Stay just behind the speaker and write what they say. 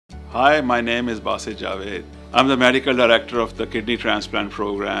Hi, my name is Basit Javaid. I'm the medical director of the kidney transplant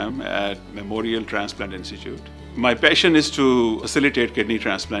program at Memorial Transplant Institute. My passion is to facilitate kidney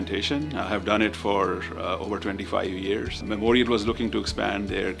transplantation. I have done it for over 25 years. Memorial was looking to expand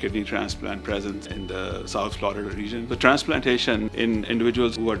their kidney transplant presence in the South Florida region. The transplantation in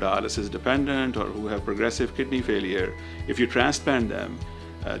individuals who are dialysis dependent or who have progressive kidney failure, if you transplant them,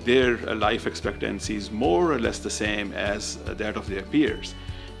 their life expectancy is more or less the same as that of their peers.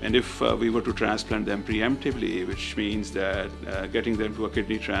 And if we were to transplant them preemptively, which means that getting them to a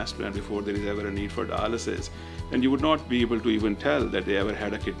kidney transplant before there is ever a need for dialysis, then you would not be able to even tell that they ever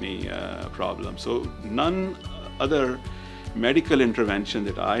had a kidney problem. So none other medical intervention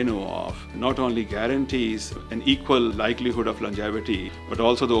that I know of not only guarantees an equal likelihood of longevity, but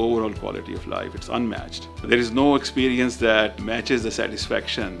also the overall quality of life. It's unmatched. There is no experience that matches the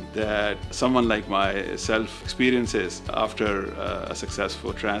satisfaction that someone like myself experiences after a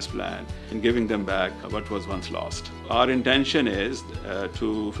successful transplant in giving them back what was once lost. Our intention is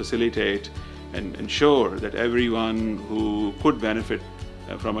to facilitate and ensure that everyone who could benefit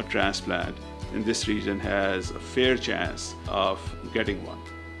from a transplant in this region has a fair chance of getting one.